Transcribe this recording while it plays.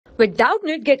With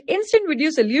Doubtnut, get instant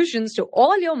video solutions to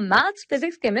all your maths,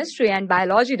 physics, chemistry, and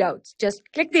biology doubts. Just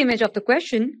click the image of the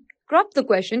question, crop the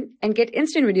question, and get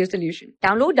instant video solution.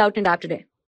 Download Doubtnut app today.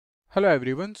 Hello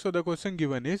everyone, so the question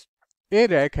given is, a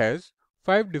rack has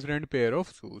 5 different pair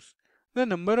of shoes. The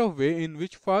number of way in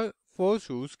which 4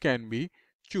 shoes can be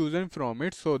chosen from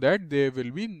it so that there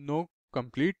will be no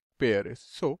complete pairs.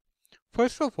 So,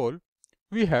 first of all,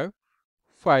 we have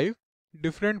 5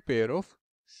 different pair of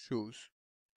shoes.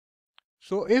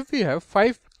 So, if we have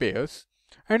 5 pairs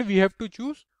and we have to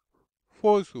choose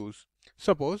 4 shoes,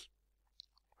 suppose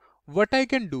what I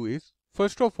can do is,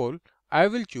 first of all, I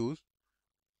will choose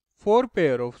 4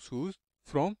 pair of shoes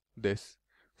from this.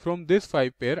 From this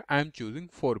 5 pair, I am choosing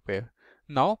 4 pair.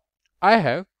 Now, I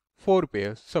have 4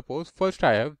 pairs. Suppose first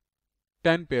I have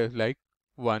 10 pairs like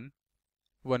 1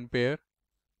 pair,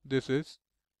 this is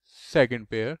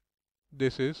second pair,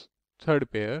 this is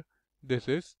third pair, this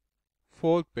is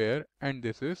fourth pair, and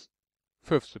this is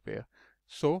fifth pair.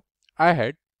 So, I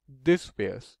had this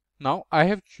pairs. Now, I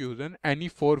have chosen any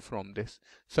 4 from this.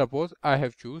 Suppose I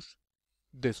have choose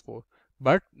this 4.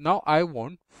 But now I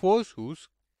want 4 shoes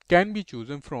can be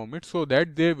chosen from it so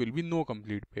that there will be no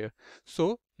complete pair.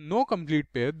 So, no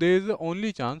complete pair, there is the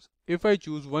only chance if I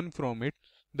choose one from it,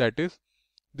 that is,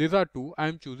 these are 2, I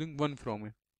am choosing one from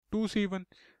it, 2C1.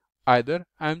 Either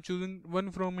I am choosing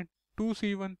one from it,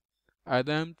 2C1.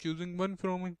 Either I am choosing one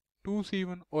from it,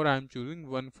 2C1, or I am choosing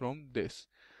one from this.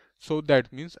 So,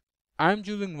 that means I am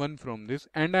choosing one from this,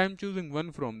 and I am choosing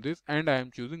one from this, and I am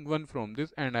choosing one from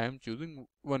this, and I am choosing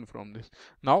one from this.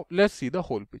 Now, let's see the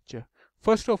whole picture.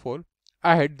 First of all,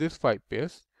 I had this 5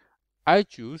 pairs. I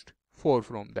choose 4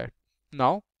 from that.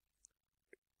 Now,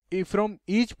 from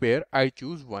each pair, I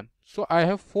choose 1. So, I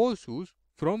have 4 shoes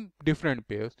from different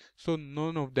pairs. So,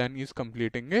 none of them is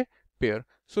completing a pair.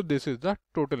 So, this is the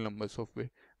total numbers of way.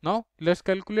 Now, let's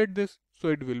calculate this. So,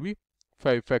 it will be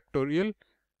 5 factorial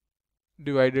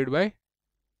divided by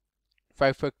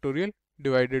 5 factorial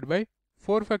divided by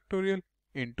 4 factorial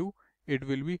into it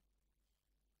will be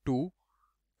 2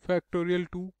 factorial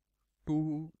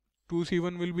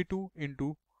 2C1 will be 2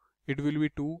 into it will be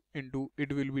 2 into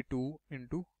it will be 2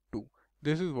 into 2.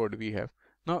 This is what we have.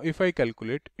 Now if I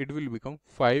calculate, it will become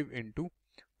 5 into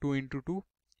 2 into 2,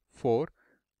 4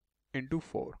 into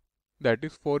 4. That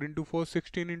is 4 into 4,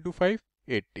 16 into 5,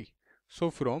 80.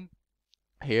 So from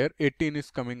here 18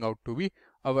 is coming out to be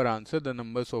our answer. The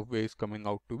numbers of ways coming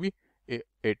out to be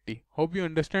 80. Hope you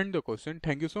understand the question.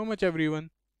 Thank you so much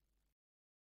everyone.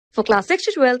 For class 6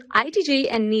 to 12, IIT JEE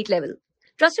and NEET level.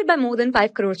 Trusted by more than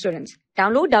 5 crore students.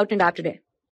 Download Doubtnut app today.